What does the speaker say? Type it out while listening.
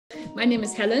My name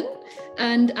is Helen,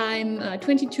 and I'm a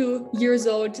 22 years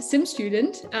old SIM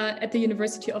student at the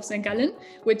University of St.Gallen,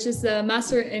 which is a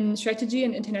Master in Strategy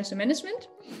and International Management.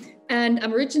 And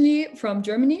I'm originally from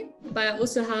Germany, but I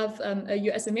also have a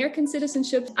US American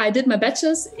citizenship. I did my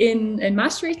bachelor's in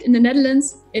Maastricht in the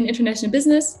Netherlands in international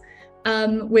business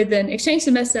with an exchange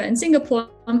semester in Singapore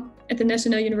at the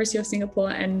National University of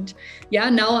Singapore. And yeah,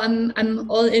 now I'm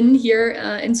all in here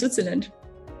in Switzerland.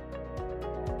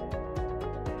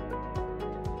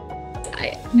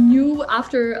 I knew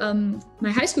after my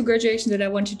high school graduation that I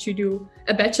wanted to do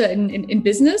a bachelor in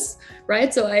business,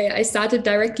 right? So I started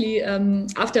directly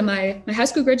after my high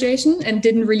school graduation and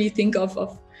didn't really think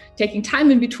of taking time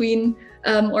in between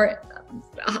or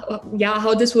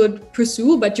how this would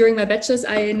pursue. But during my bachelor's,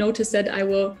 I noticed that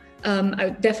I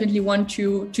definitely want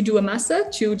to do a master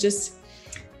to just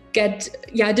get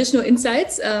additional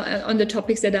insights on the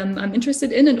topics that I'm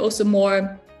interested in, and also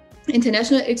more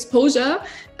international exposure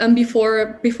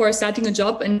before starting a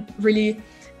job and really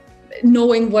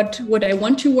knowing what I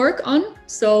want to work on.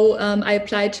 So I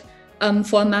applied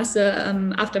for a master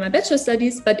after my bachelor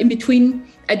studies, but in between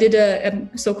I did a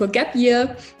so-called gap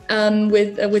year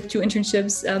with 2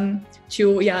 internships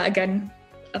to again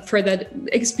further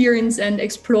experience and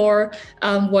explore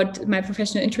what my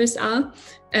professional interests are,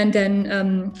 and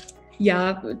then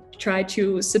try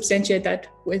to substantiate that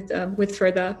with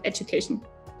further education.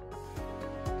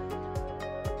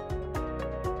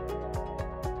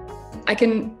 I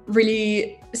can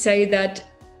really say that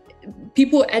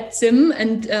people at SIM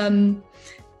and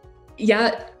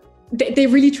they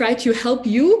really try to help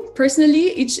you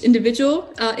personally, each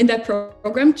individual in that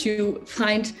program, to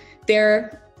find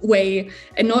their way,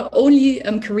 and not only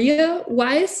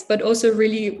career-wise, but also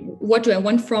really what do I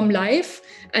want from life,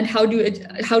 and how do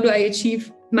I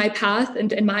achieve my path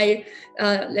and my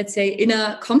let's say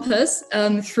inner compass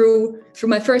through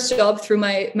my first job, through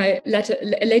my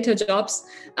later jobs.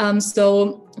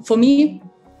 So for me,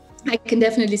 I can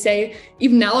definitely say,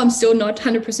 even now I'm still not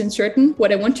 100% certain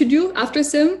what I want to do after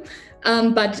SIM,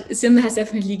 but SIM has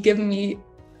definitely given me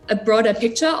a broader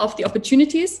picture of the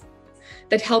opportunities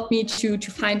that help me to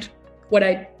find what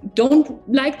I don't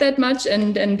like that much,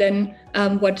 and then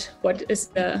what is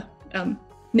the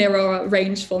narrower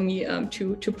range for me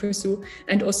to pursue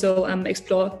and also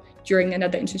explore during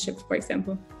another internship, for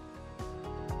example.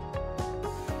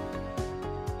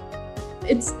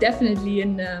 It's definitely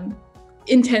an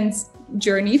intense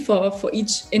journey for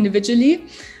each individually.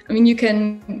 I mean, you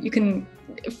can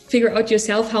figure out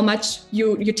yourself how much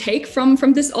you take from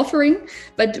this offering,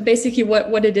 but basically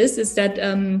what it is that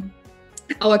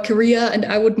our career, and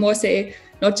I would more say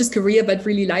not just career but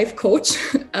really life coach,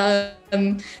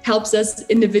 helps us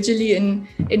individually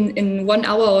in 1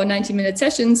 hour or 90-minute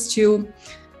sessions to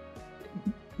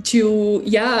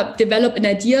develop an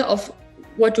idea of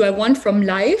what do I want from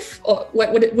life, or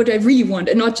what I really want,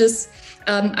 and not just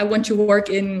I want to work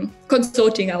in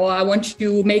consulting, or I want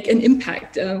to make an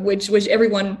impact, which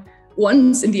everyone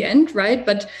wants in the end, right?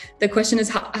 But the question is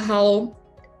how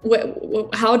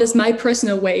does my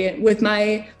personal way, with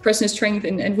my personal strength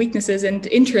and weaknesses and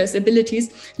interests,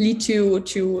 abilities, lead to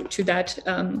that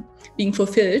being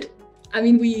fulfilled? I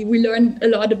mean, we learn a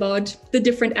lot about the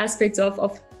different aspects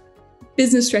of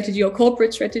business strategy or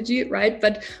corporate strategy, right?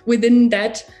 But within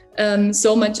that,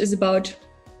 so much is about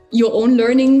your own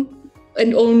learning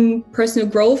and own personal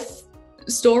growth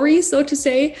story, so to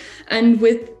say. And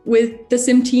with the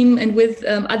SIM team and with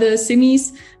other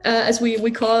SIMmies, as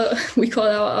we call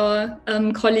our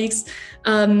colleagues,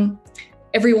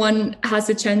 everyone has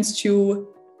a chance to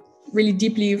really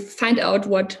deeply find out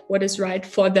what is right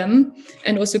for them,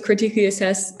 and also critically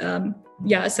assess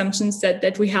assumptions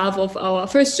that we have of our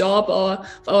first job or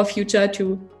of our future,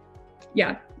 to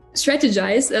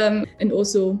strategize and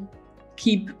also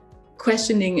keep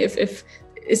questioning if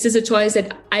is this a choice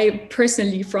that I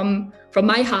personally from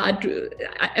my heart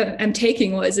am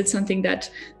taking, or is it something that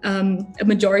a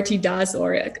majority does,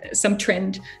 or some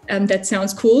trend that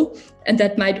sounds cool and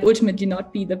that might ultimately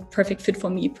not be the perfect fit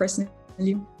for me personally.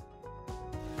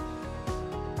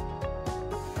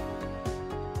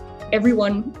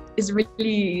 Everyone is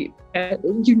really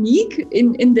unique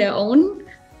in their own,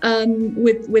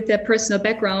 with their personal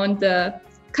background, the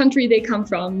country they come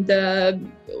from,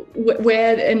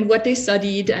 where and what they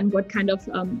studied, and what kind of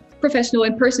professional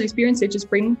and personal experience they just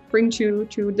bring to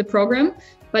the program.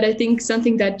 But I think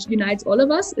something that unites all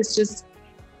of us is just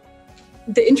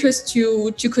the interest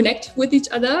to connect with each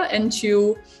other, and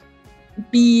to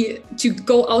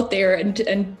go out there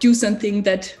and do something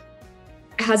that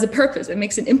has a purpose and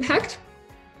makes an impact.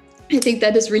 I think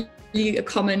that is really a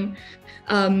common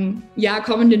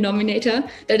common denominator,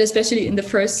 that especially in the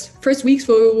first weeks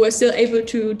where we were still able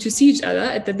to see each other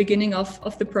at the beginning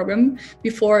of the program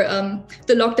before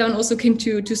the lockdown also came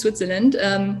to Switzerland,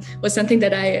 was something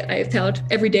that I felt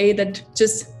every day, that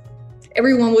just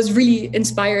everyone was really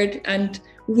inspired and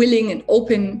willing and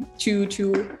open to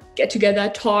get together,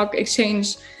 talk,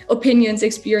 exchange opinions,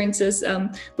 experiences,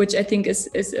 which I think is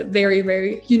a very,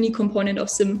 very unique component of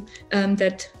SIM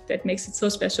that makes it so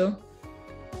special.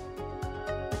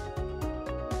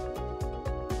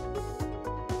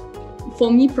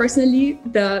 For me personally,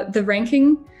 the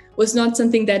ranking was not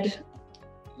something that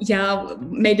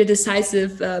made a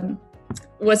decisive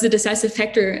was a decisive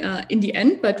factor in the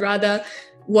end, but rather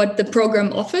what the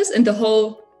program offers and the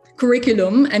whole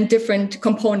curriculum and different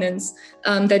components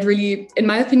that really, in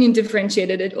my opinion,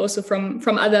 differentiated it also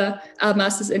from other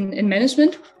masters in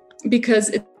management, because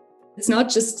it's not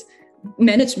just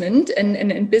management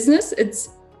and business, it's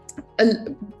a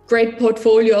great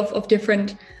portfolio of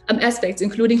different aspects,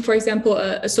 including, for example,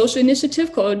 a social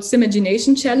initiative called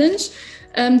SIM-Imagination Challenge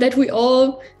that we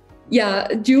all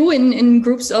do in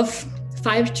groups of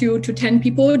 5 to 10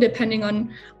 people, depending on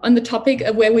the topic,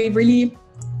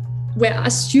 where our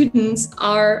students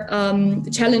are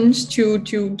challenged to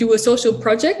do a social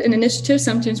project, an initiative,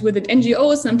 sometimes with an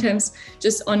NGO, sometimes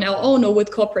just on our own or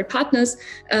with corporate partners,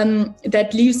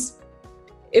 that leaves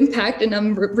impact. And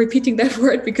I'm repeating that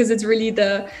word because it's really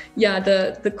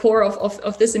the core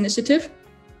of this initiative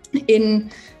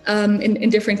in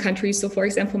different countries. So, for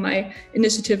example, my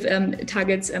initiative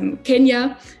targets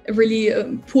Kenya, a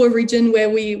really poor region where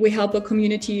we help a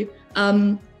community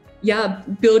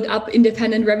build up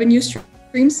independent revenue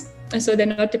streams. And so they're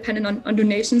not dependent on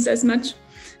donations as much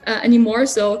anymore.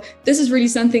 So this is really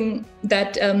something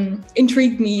that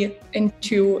intrigued me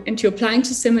into applying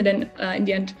to SIM, and then in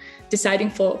the end deciding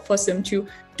for SIM to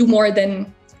do more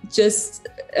than just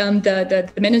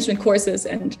the management courses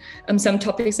and some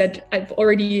topics that I've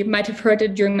already might have heard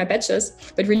it during my bachelor's,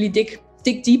 but really dig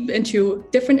deep into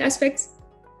different aspects,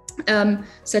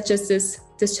 such as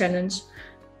this challenge.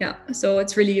 Yeah, so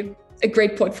it's really a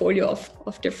great portfolio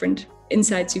of different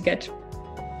insights you get.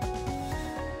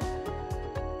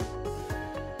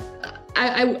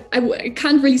 I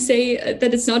can't really say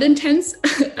that it's not intense,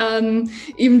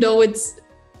 even though it's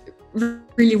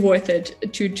really worth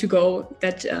it to go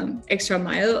that extra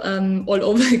mile all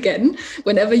over again.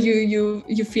 Whenever you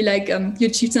feel like you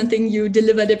achieved something, you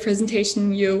delivered a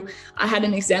presentation, I had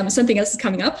an exam, something else is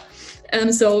coming up.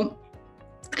 So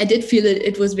I did feel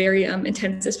it was very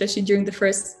intense, especially during the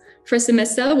first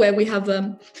semester, where we have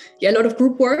a lot of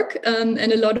group work and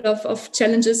a lot of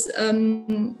challenges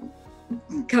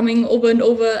coming over and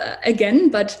over again.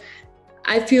 But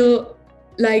I feel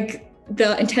like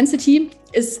the intensity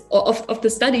of the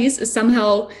studies is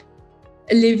somehow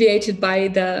alleviated by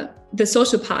the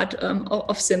social part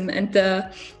of SIM and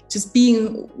the just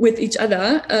being with each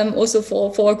other. Also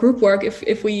for group work,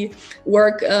 if we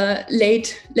work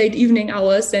late evening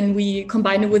hours, then we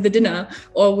combine it with the dinner,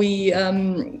 or we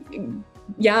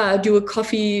do a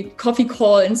coffee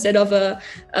call instead of a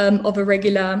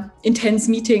regular intense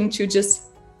meeting, to just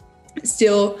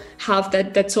still have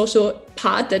that social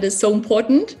part that is so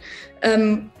important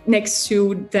next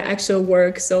to the actual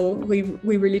work. So we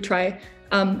really try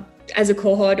as a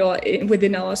cohort or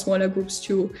within our smaller groups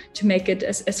to make it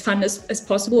as fun as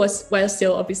possible, while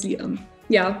still obviously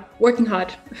working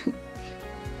hard.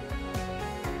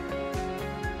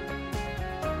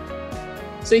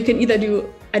 So you can either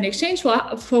do an exchange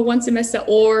for one semester,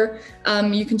 or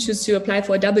you can choose to apply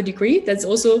for a double degree. That's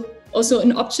also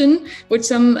an option, which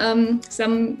some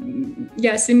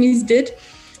SIMmies did.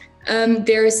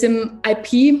 There is SIM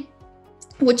IP,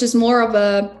 which is more of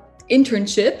a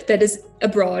internship that is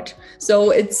abroad.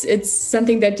 So it's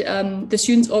something that the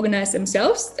students organize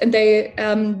themselves, and they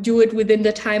do it within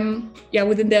the time,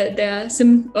 within their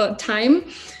SIM time,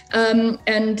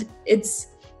 and it's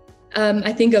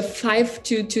I think a 5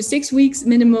 to 6 weeks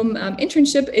minimum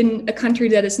internship in a country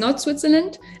that is not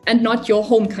Switzerland and not your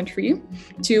home country,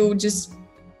 to just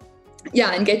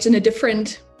engage in a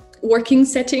different working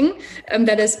setting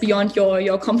that is beyond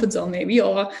your comfort zone, maybe,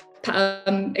 or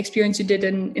experience you did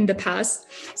in the past.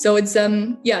 So it's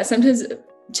sometimes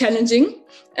challenging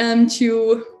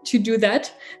to do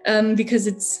that because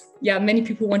it's many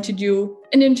people want to do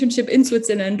an internship in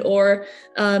Switzerland or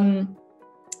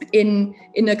in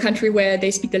a country where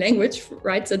they speak the language,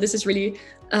 right? So this is really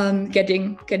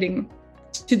getting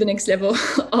to the next level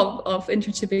of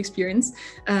internship experience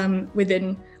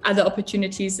within other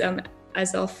opportunities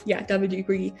as of double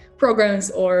degree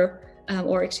programs or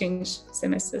exchange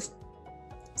semesters.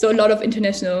 So a lot of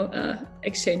international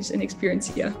exchange and experience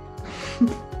here.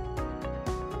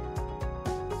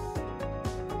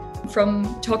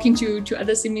 From talking to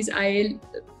other SIMmies, I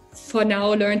for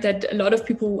now learned that a lot of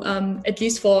people, at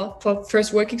least for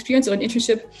first work experience or an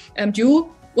internship,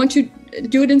 do want to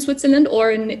do it in Switzerland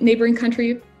or in a neighboring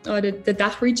country or the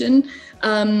DACH region.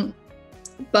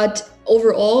 But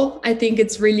overall, I think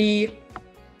it's really,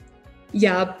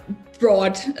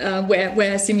 broad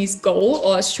where SIMmies go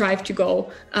or strive to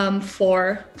go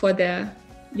for their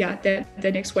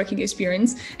next working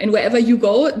experience. And wherever you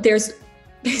go, there's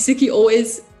basically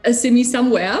always a SIMmy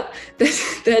somewhere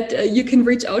that you can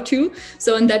reach out to.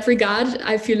 So in that regard,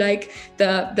 I feel like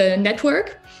the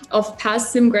network of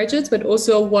past SIM graduates, but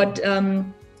also what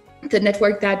the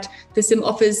network that the SIM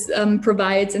office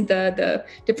provides and the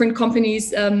different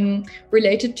companies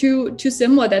related to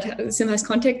SIM or that SIM has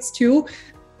contacts to,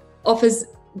 offers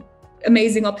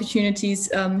amazing opportunities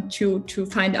to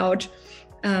find out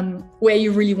where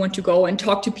you really want to go and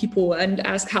talk to people and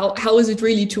ask how is it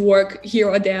really to work here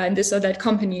or there in this or that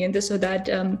company in this or that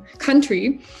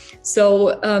country.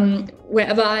 So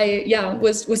wherever I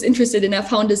was interested in, I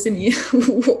found a SIMmy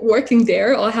working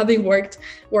there or having worked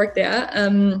there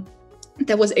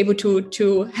that was able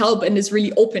to help and is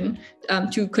really open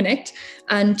to connect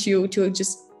and to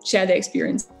just share their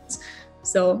experience.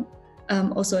 So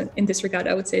also in this regard,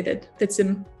 I would say that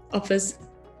SIM offers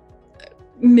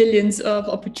millions of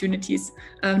opportunities,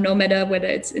 no matter whether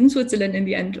it's in Switzerland in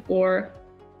the end or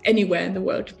anywhere in the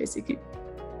world, basically.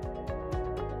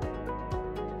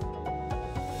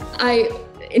 I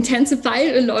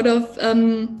intensified a lot of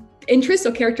interests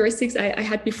or characteristics I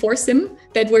had before SIM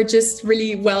that were just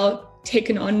really well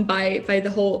taken on by the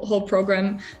whole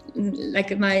program,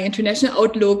 like my international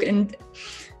outlook and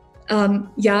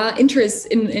interests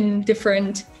in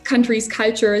different countries,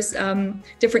 cultures,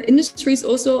 different industries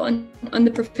also on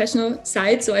the professional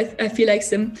side. So I feel like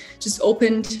SIM just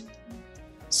opened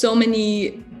so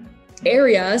many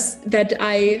areas that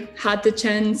I had the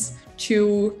chance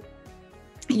to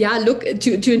look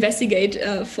to investigate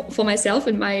for myself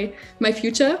and my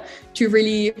future, to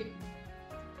really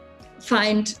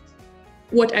find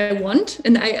what I want.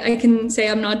 And I can say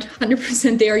I'm not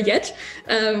 100% there yet,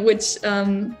 which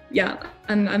I'm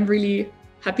really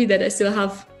happy that I still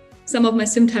have some of my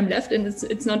SIM time left and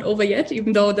it's not over yet,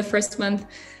 even though the first month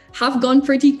have gone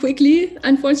pretty quickly,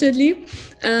 unfortunately.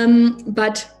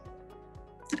 But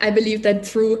I believe that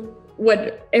through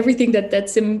everything that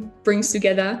SIM brings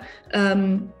together,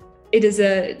 it is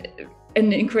an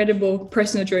incredible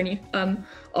personal journey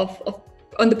of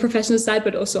on the professional side,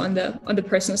 but also on the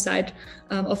personal side,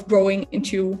 of growing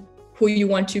into who you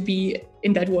want to be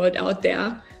in that world out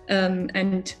there,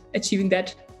 and achieving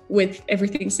that with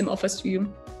everything SIM offers to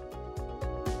you.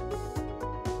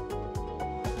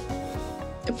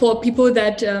 For people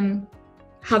that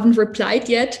haven't replied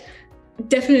yet,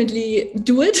 definitely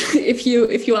do it if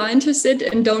you are interested,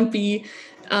 and don't be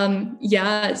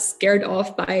scared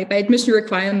off by admission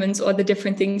requirements or the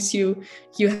different things you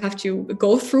have to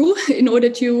go through in order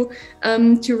to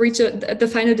reach the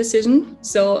final decision.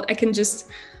 So I can just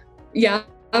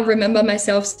I remember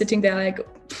myself sitting there like,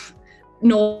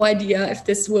 no idea if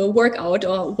this will work out,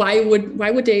 or why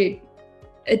would they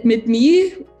admit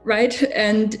me, right?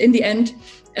 And in the end,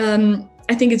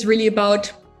 I think it's really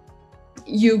about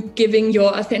you giving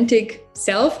your authentic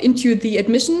self into the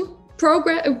admission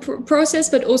process,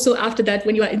 but also after that,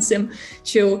 when you are in SIM,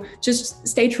 to just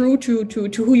stay true to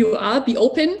who you are, be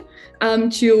open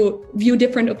to view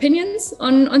different opinions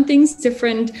on things,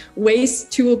 different ways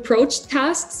to approach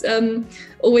tasks.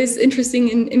 Always interesting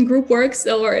in group works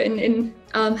or in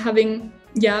having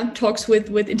talks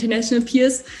with international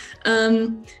peers,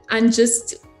 and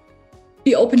just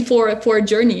be open for a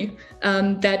journey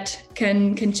that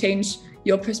can change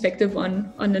your perspective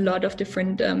on a lot of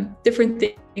different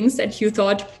things that you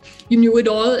thought you knew it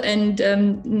all, and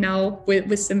now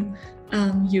with SIM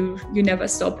you never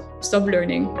stop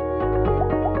learning.